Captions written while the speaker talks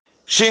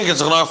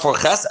For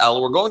Ches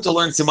El, we're going to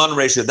learn Siman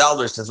Ratio Dalad,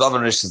 Rish Tezvav,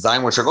 and Rish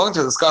Tezayim, which we're going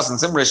to discuss in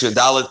Sim Ratio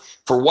Dalad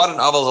for what an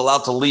Aval is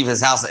allowed to leave his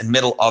house in the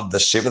middle of the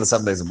Shiva, the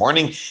 7 days of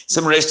mourning.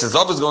 Sim Rish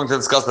Tezvav is going to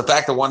discuss the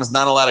fact that one is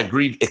not allowed to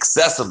grieve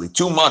excessively,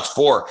 too much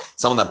for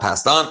someone that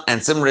passed on.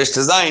 And Sim Rish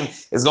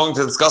Tezayim is going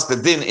to discuss the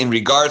din in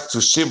regards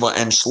to Shiva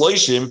and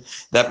Shloishim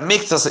that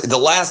makes us, the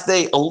last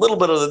day, a little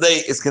bit of the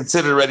day is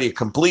considered already a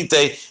complete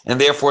day,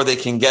 and therefore they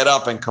can get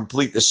up and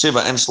complete the Shiva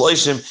and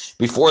Shloishim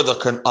before the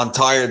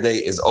entire day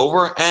is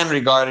over. And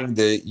regarding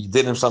the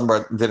didn't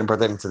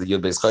pertaining to the Yud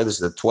Beis Chodesh,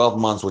 the 12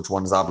 months which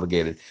one is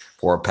obligated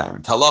for a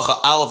parent. Halacha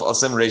Aleph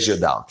Osim Ratio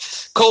Dal.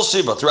 Kol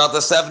Shiva, throughout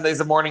the 7 days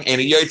of mourning,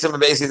 and a Yotzim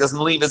Beis, he doesn't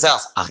leave his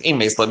house.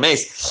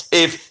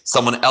 If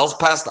someone else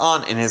passed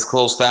on in his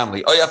close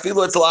family, or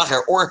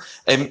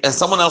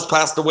someone else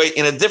passed away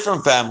in a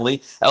different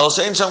family,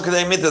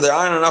 there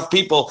aren't enough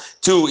people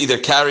to either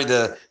carry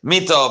the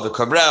mita of the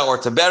kabra or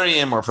to bury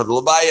him or for the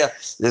labaya.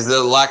 There's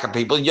a lack of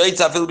people.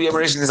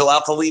 He's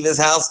allowed to leave his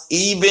house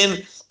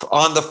even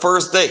on the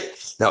first day.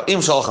 Now,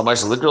 if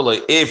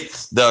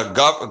the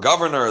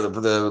governor,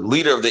 the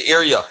leader of the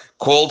area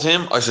called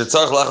him,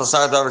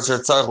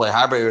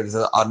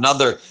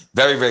 another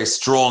very, very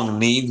strong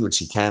need, which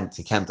he can't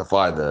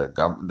defy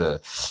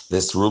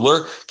this ruler,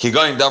 or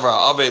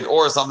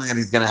something that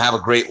he's going to have a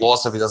great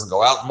loss if he doesn't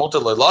go out.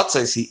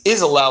 He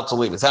is allowed to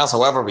leave his house.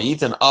 However,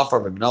 he's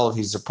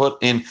to put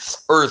in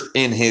earth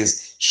in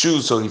his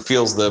shoes so he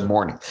feels the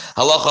mourning.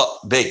 Halacha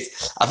Beis.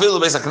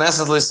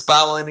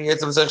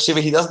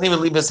 He doesn't even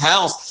leave his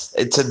house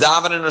to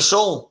daven in a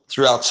shul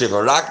throughout Shiva,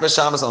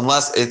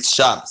 unless it's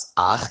Shabbos.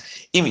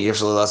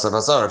 If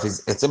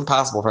it's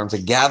impossible for him to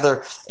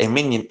gather a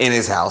minyan in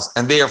his house,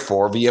 and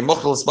therefore if he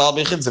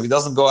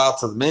doesn't go out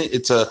to a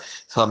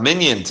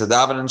minyan to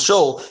daven in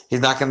shul, he's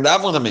not going to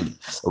daven with a minyan.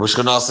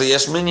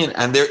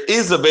 And there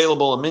is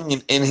available a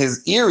minyan in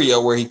his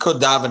area where he could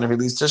daven if he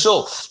leaves to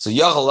shul. So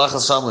he's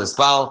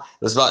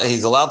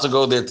allowed to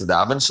go there to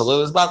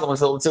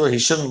daven. He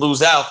shouldn't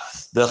lose out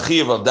the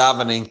chiyuv of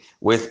davening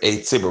with a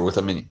tzibur, with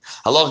a minyan.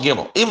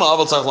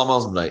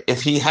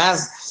 If he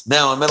has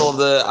now in the middle of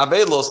the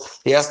avelos,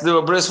 he has to do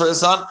a bris for his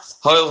son.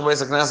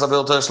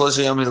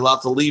 He's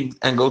allowed to leave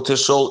and go to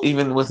shul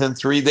even within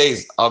 3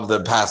 days of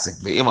the passing.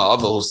 It's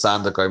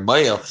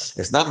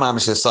not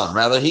mamish his son.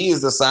 Rather, he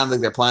is the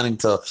sandik they're planning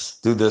to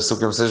do the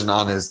circumcision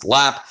on his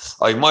lap.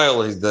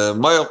 He's the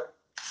moil.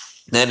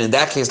 Then in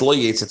that case,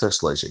 he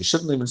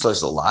shouldn't leave in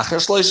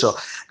shloisha.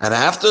 And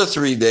after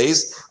 3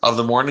 days of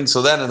the morning,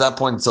 so then at that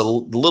point it's a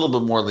little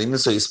bit more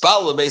lenient. So he should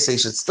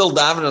still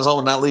daven in his home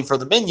and not leave for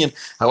the minyan.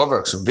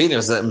 However, when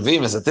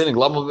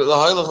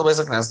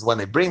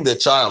they bring the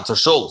child to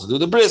shul to do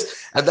the bris,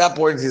 at that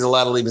point he's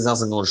allowed to leave his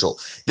house and go to shul.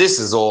 This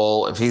is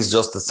all if he's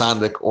just the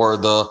sandik or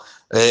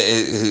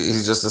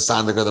he's just a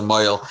sandik or the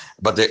moil,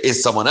 but there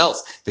is someone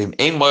else. If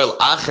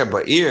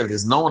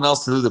there's no one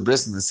else to do the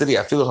bris in the city,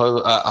 he's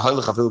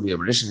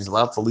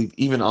allowed to leave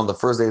even on the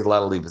first day. He's allowed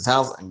to leave his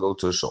house and go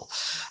to a shul.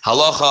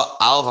 Halacha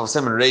Aleph of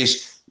Siman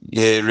Reish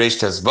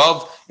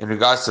Tezvav in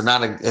regards to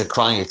not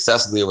crying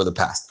excessively over the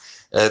past.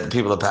 The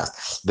people that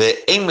passed.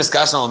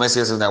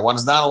 One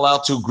is not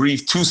allowed to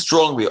grieve too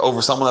strongly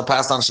over someone that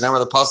passed on.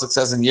 The pasuk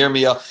says in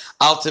Yirmiyah,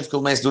 Al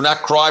tifkul meis, do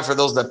not cry for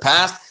those that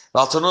passed.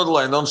 And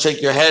don't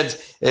shake your head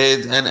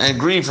and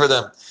grieve for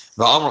them. It's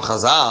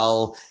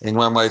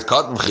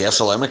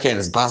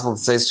possible to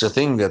say such a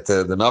thing that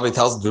the Navi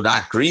tells them, do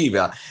not grieve.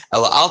 When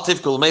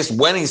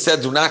he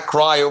said, do not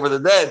cry over the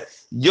dead,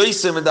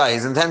 his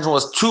intention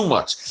was too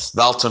much.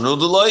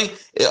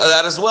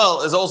 That as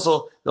well is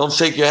also, don't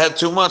shake your head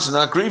too much and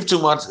not grieve too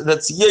much.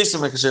 That's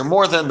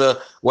more than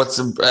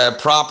what's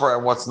proper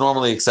and what's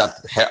normally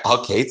accepted.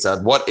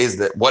 What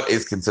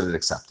is considered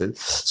accepted?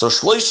 So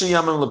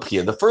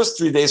the first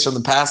 3 days from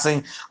the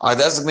passing are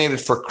designated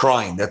for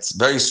crying. That's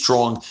very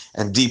strong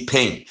and deep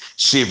pain.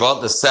 Shiva,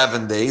 the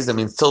 7 days,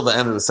 till the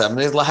end of the 7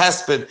 days.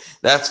 Lahesped,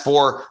 that's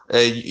for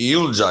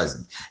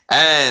eulogizing.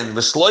 And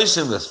the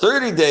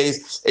 30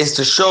 days, is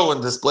to show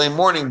and display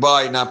mourning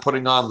by not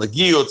putting on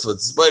legiyot, so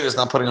it's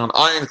not putting on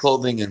iron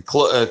clothing and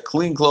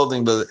clean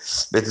clothing, but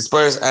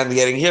disperse and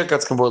getting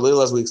haircuts,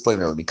 as we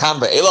explained earlier.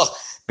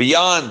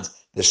 Beyond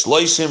the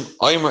shloishim,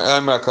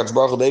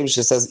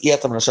 says,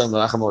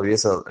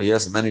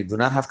 do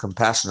not have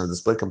compassion or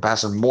display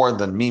compassion more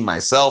than me,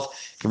 myself.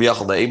 How do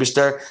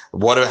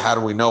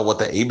we know what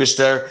the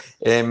Eibishter?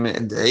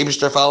 The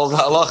Eibishter follows the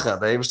halacha.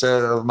 The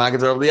Eibishter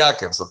Magadar of the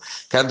Yaakov. So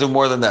can't do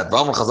more than that.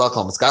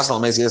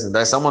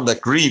 Someone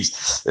that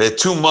grieves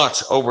too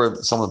much over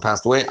someone that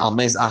passed away, the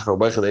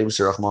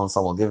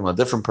Eibishter will give him a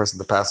different person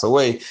to pass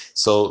away.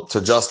 So to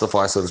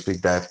justify, so to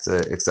speak, that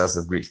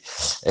excessive grief.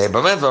 In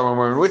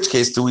which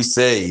case do we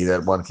say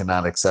that one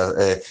cannot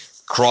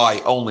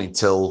cry only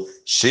till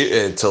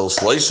till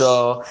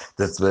Shleisha.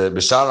 That's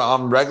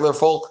b'shara regular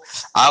folk.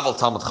 Aval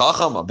Talmud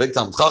Chacham, a big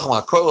Talmud Chacham,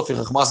 HaKol Fi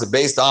Chachmas,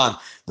 based on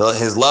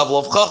his level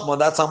of Chachma.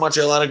 That's how much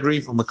you're allowed to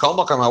grieve from Mikol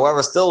Makam.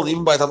 However, still,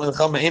 even by Talmud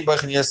Chacham,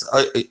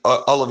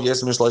 all of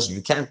Yes Mishleisha,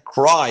 you can't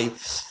cry.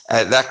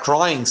 That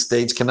crying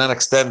stage cannot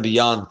extend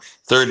beyond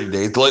 30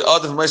 days. He's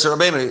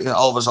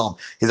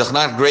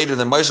not greater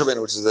than Moshe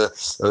Rabbeinu, which is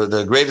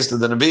the greatest of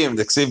the Nevi'im.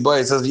 The Ksiv Boy,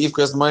 it says,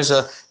 Yifkas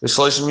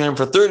Moshe,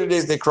 for 30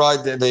 days they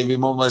cried, they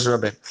bemoaned Moshe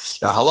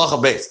Rabbeinu. Now,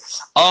 halacha base.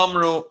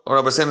 Amru, or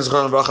Rabbi Sein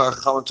Zechron Bracha,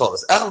 Chachamim told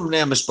us,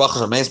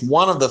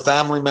 one of the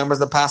family members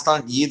that passed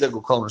on,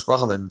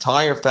 the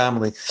entire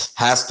family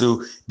has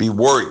to be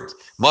worried.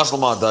 This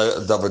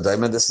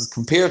is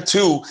compared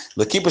to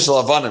the Kippah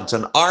Shel Avanim, to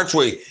an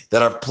archway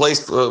that are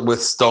placed with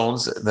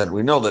stones, that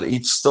we know that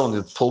each stone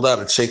is pulled out,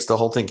 it shakes the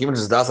whole thing. Even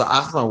if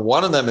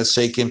one of them is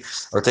shaken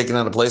or taken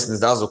out of place,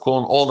 and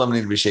all of them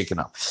need to be shaken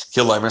up.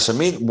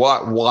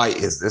 Why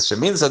is this? The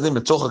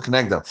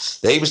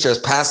Eibishter is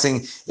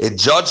passing a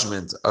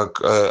judgment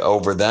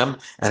over them,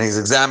 and he's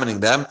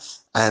examining them.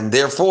 And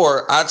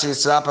therefore, and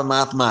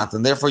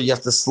therefore you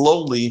have to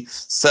slowly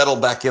settle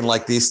back in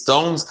like these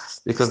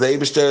stones, because the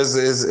Eibishter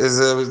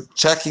is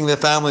checking the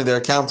family, they're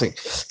counting.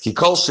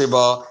 Kikol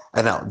Shiva,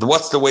 and now,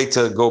 what's the way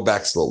to go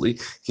back slowly?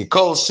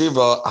 Kikol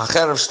Shiva,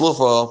 Acherev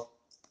Shlufa,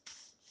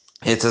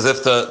 it's as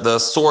if the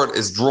sword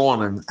is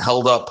drawn and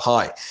held up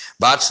high.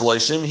 Bat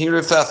Shloshim,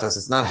 Hirifefes,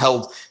 it's not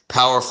held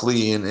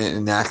powerfully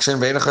in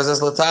action. It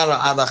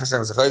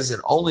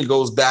only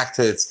goes back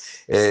to its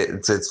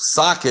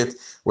socket,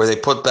 where they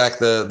put back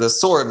the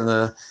sword and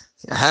the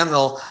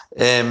handle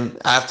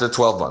after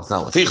 12 months.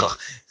 Now,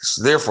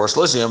 therefore,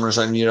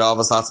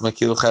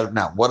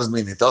 now, what does it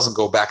mean? It doesn't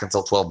go back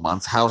until 12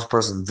 months. How does a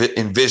person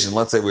envision?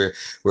 Let's say we're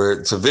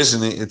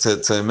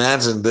to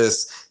imagine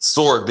this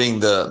sword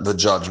being the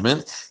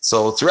judgment.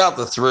 So throughout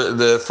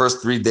the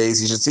first 3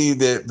 days, you should see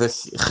the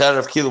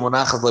cherev kilu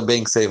monachas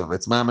lebein ksevav.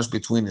 It's mamish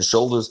between his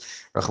shoulders.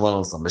 At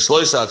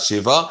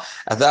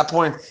that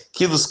point,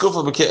 kilu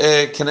skufa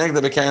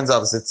kenegda b'kayin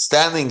zavos. It's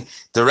standing,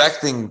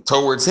 directing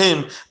towards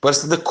him, but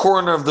it's in the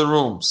corner of the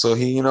room. So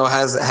he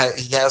has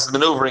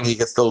maneuvering he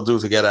can still do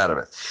to get out of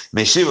it.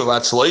 As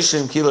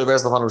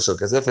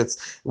if it's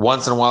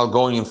once in a while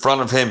going in front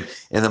of him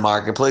in the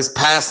marketplace,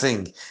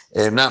 passing,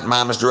 not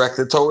mamish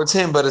directed towards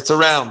him, but it's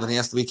around, and he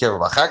has to be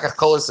careful. Again,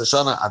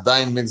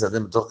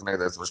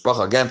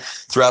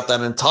 throughout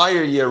that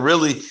entire year,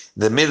 really,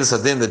 the midas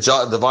hadin, the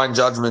divine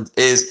judgment,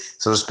 is,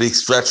 so to speak,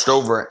 stretched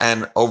over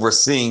and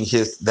overseeing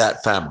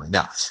that family.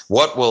 Now,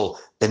 what will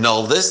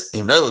annul this?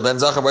 If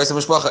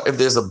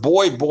there's a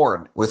boy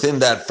born within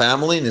that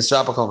family, the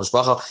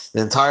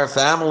entire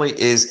family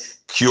is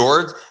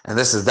cured, and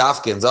this is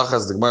dafke and zachar,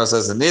 as the Gemara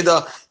says in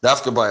Nida,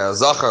 dafke by a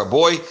zachar, a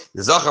boy,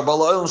 the zachar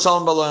balaim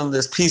shalom balaim.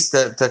 There's peace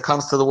that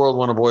comes to the world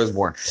when a boy is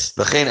born. This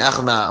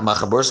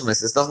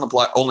doesn't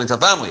apply only to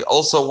family,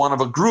 also one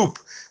of a group.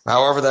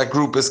 However that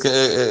group is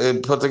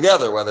put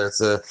together, whether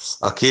it's a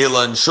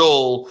kehila and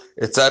shul,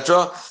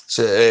 etc.,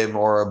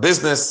 or a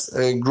business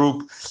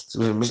group.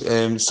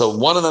 So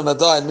one of them that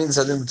died means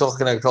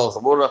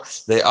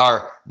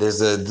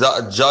there's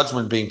a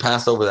judgment being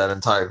passed over that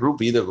entire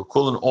group. Either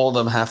all of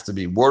them have to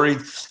be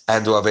worried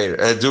and do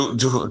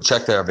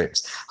check their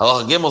avedus.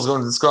 Halacha Gimel is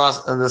going to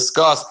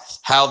discuss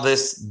how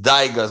this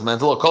daiga is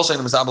meant. Look, all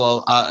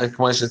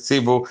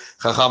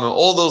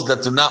those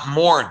that do not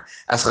mourn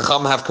as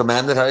Chacham have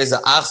commanded, he's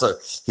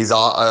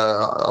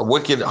a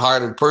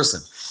wicked-hearted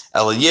person.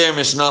 He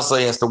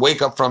has to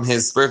wake up from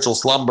his spiritual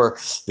slumber,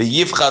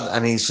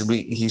 and he should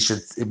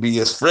be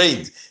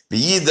afraid,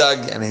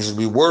 and he should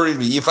be worried,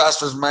 and he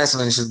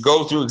should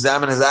go through,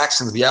 examine his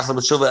actions, and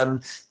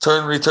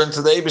return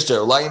to the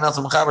Eibishter.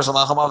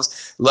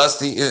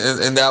 Lest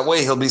in that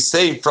way he'll be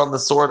saved from the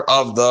sword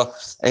of the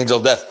angel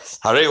of death.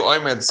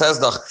 It says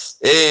in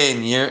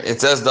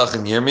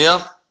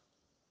Yirmiyah,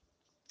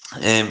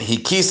 he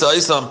kisa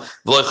isam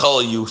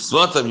v'loy you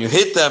swat them, you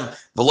hit them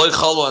v'loy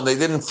and they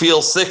didn't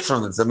feel sick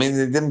from this. I mean,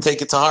 they didn't take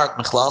it to heart.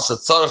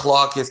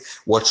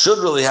 What should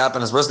really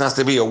happen is the person has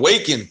to be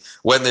awakened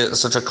when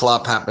such a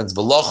klap happens,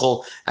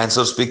 and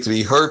so to speak, to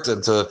be hurt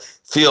and to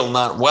feel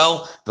not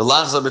well,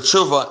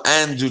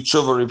 and do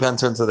tshuva, repent,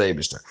 turn to the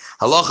Eibishter.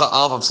 Halacha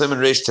Alf of Siman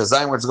Reish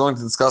Tzayin, where it's going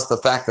to discuss the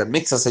fact that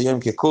Miksas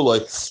Hayom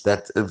Kekuloi,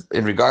 that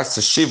in regards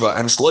to Shiva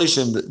and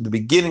Shloshim, the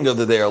beginning of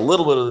the day, or a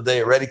little bit of the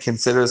day, already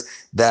considers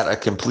that a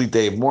complete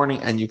day of mourning,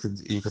 and you could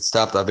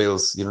stop the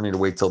Avelos. You don't need to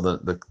wait till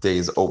the day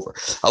is over.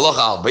 Halacha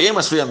Alf, on the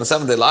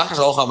 7th day,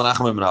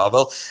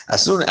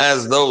 as soon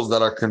as those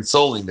that are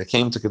consoling, that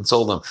came to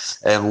console them,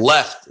 and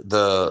left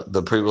the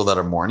people that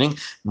are mourning,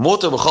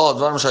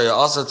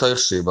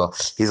 Shiva.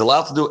 He's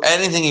allowed to do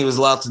anything he was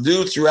allowed to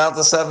do throughout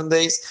the 7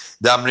 days.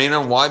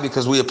 Damrina, why?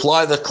 Because we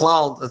apply the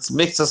cloud that's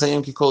mixed as a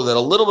Yom Kippur, that a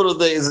little bit of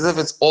the day is as if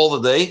it's all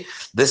the day.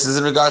 This is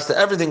in regards to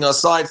everything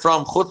aside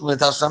from Chutmah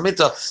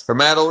Tashamita, for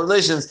marital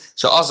relations.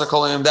 Sha'asar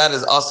Kolayim, that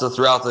is asr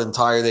throughout the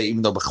entire day,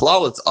 even though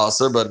B'chlal it's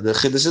asr, but the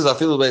Chiddush is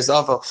afilu beis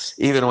afal,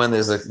 even when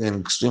there's in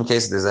extreme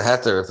cases there's a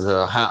heter, if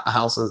the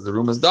house, the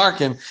room is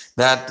darkened,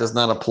 that does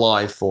not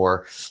apply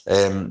for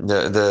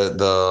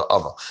the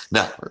aval.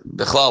 Now,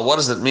 B'chlal, what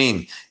does it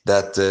mean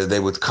that they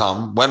would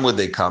come? When would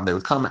they come? They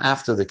would come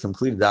after the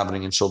completed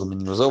davening and shul the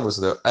minyan was over, so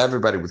that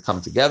everybody would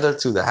come together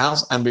to the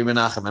house and be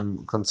menachem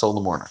and console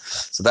the mourner.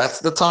 So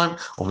that's the time.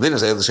 They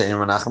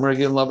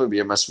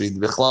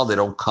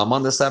don't come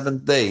on the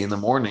 7th day in the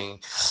morning.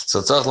 So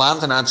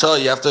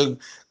you have to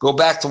go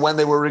back to when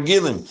they were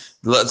regilim.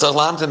 They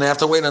have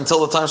to wait until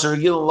the time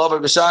regilim love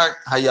b'shar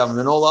hayam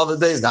and all other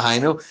days the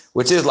hainu,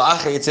 which is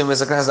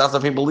after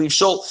people leave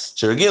shul.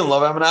 Regilim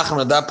love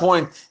menachem. At that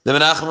point, the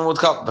menachem would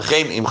come. At the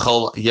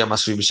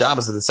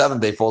 7th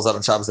day falls out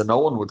on Shabbos, that no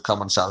one would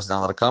come on Shabbos. Not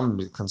allowed to come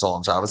and console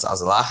on Shabbos.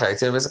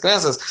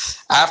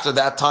 After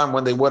that time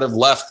when they would have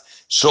left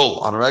shul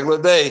on a regular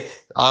day,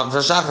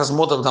 for Shachas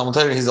Mutar Talmud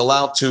Torah, he's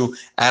allowed to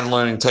add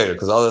learning Torah,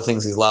 because other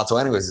things he's allowed to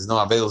anyways. He's no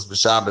Avelos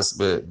b'Shabbos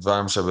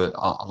b'Dvarim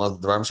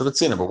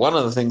Shabbat. But one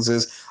of the things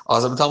is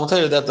Azab Talmud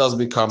Torah that does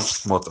become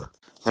Mutar.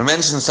 I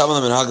mentioned some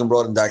of the minhagim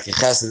brought in Darkei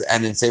Chesed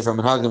and in Sefer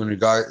Minhagim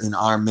in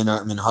our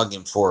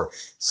minhagim for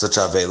such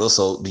Avelos.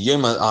 So the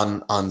Yom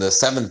on the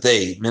 7th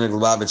day, Minhag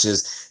Lubavitch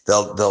is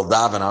they'll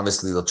daven.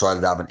 Obviously, they'll try to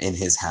daven in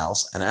his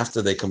house, and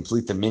after they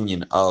complete the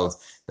minyan of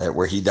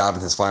where he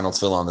davened his final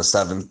tefillah on the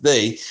 7th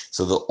day,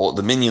 so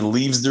the minyan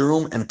leaves the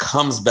room and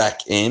comes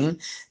back in,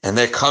 and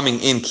they're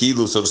coming in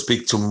kilu, so to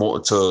speak,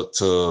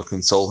 to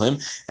console him,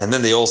 and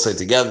then they all say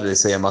together, they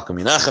say Amakum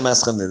Yinachem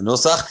Eschem the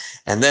Nusach,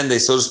 and then they,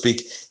 so to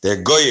speak,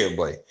 they're goyer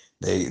boy.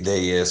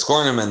 They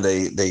scorn him and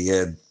they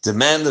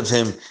demand of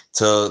him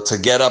to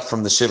get up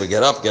from the shiva,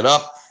 get up.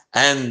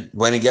 And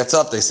when he gets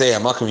up, they say,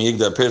 "Amakim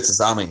Yigdar Pirtzas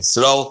Amei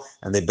Yisrael,"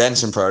 and they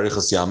bench him for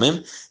Arichos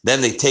Yamim.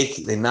 Then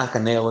they knock a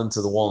nail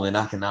into the wall, and they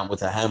knock it down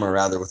with a hammer,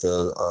 rather with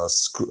a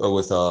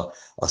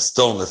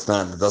stone that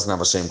doesn't have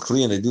a shem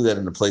kli, and they do that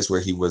in the place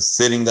where he was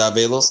sitting, the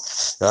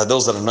Avelos.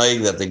 Those are the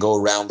noig that they go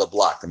around the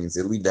block. That means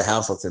they leave the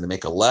house, let's say they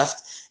make a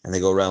left, and they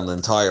go around the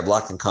entire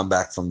block and come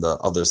back from the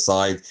other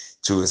side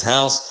to his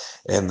house.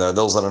 And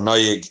those are the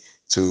noig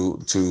to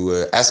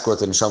escort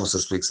the neshama, so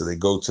to speak. So they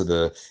go to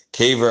the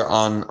caver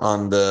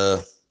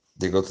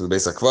they go to the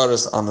Beis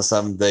HaKvaros on the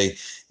 7th day,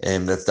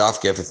 and that's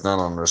dafke if it's not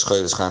on Rosh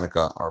Chodesh,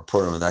 Chanukah, or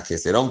Purim. In that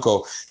case, they don't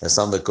go. There's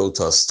some that go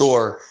to a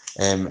store,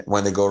 and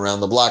when they go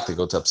around the block, they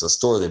go to a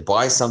store, they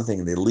buy something,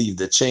 and they leave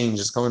the change.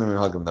 It's coming to me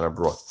hagim that are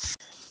brought.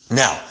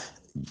 Now,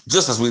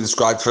 just as we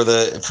described for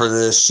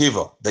the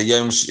Shiva, the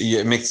Yom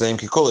Miktzah Yom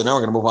Kikuli. Now we're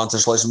going to move on to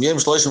Shloshim. Yom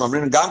Shloshim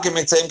Amrin Gamke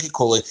Miktzah Yom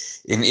Kikuli.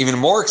 In even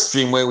more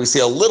extreme way, we see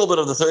a little bit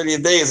of the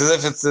 30th day as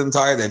if it's the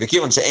entire day. There's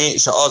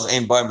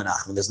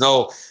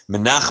no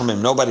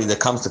menachemim, nobody that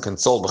comes to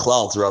console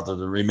B'chlal throughout the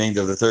remainder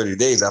of the 30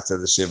 days after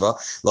the Shiva.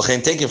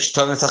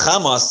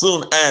 As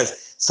soon as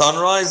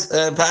sunrise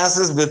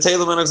passes,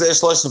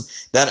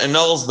 that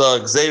annuls the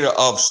Gzeira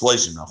of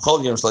Shloshim. Now,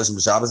 Chol Yom Shloshim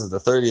b'Shabbos, the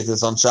 30th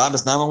is on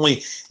Shabbos. Not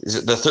only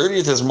the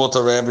 30th is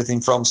mutar everything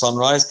from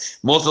sunrise,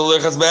 mutar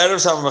l'chas be'erev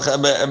Shabbos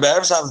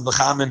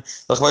b'chamin.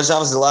 L'chas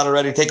Shabbos is allowed to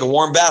already take a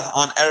warm bath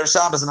on erev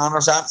Shabbos and on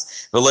Rosh Shabbos.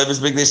 V'levish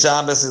b'gdei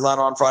Shabbos is allowed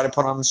on Friday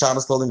put on the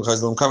Shabbos clothing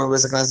because the coming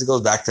he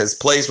goes back to his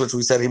place, which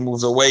we said he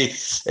moves away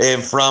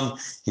from.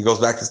 He goes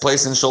back to his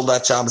place and shul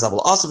that Shabbos.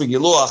 Also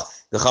b'giluach.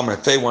 The Chamer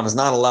Tei one is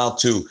not allowed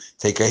to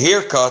take a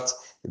haircut.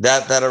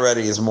 That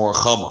already is more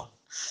Chama.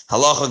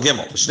 Halacha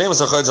Gimel.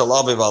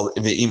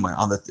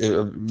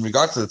 In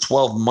regard to the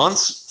 12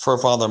 months for a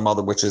father and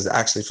mother, which is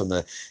actually from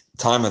the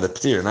time of the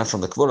P'tir, not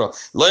from the Kvura.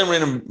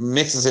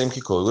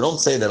 We don't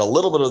say that a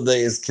little bit of the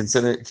day is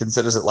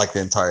considers it like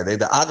the entire day.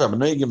 The Adram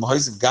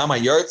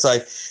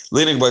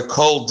leading by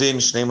Kol Din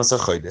Shnei Masar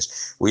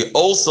Chodesh. We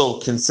also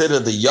consider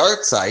the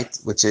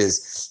Yartzeit, which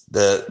is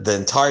the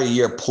entire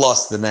year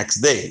plus the next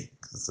day.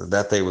 So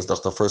that day was the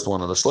first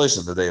one of the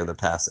Shloshim, the day of the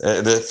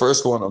the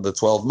first one of the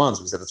 12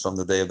 months. We said it's from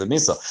the day of the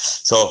Misa.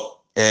 So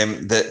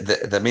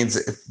that means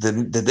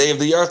the day of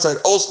the Yartzeit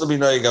also to be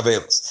Noyeg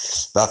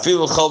Avelos.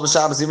 V'afilu Chol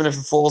b'Shabbos, even if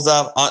it falls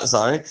out.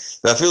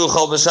 V'afilu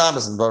Chol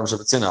b'Shabbos and Dvarim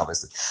Shabbatzin,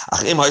 obviously.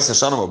 Achim Ha'is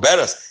Hashanah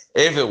Moberes.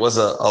 If it was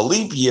a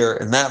leap year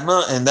in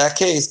that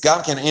case,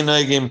 Gam Ken Ein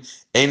Noyegim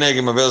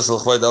Avelos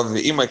L'Chvay David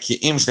V'Ima Ki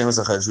Im Shnei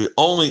Masar Chodesh.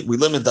 We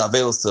limit the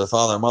Avelos to the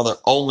father and mother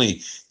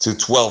only to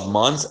 12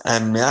 months,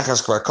 and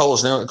Me'achas Kvar Kol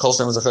Shnei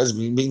Masar Chodesh,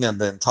 being that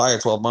the entire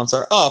 12 months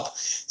are up.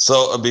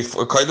 So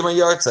before Koydem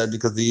Yartzeit,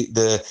 because the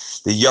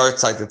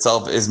Yartzeit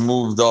itself is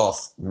moved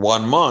off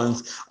 1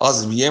 month.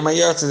 The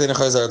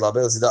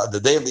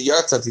day of the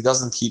Yartzeit, he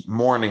doesn't keep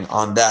mourning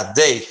on that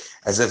day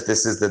as if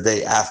this is the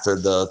day after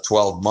the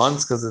 12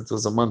 months, because it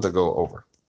was a month ago over.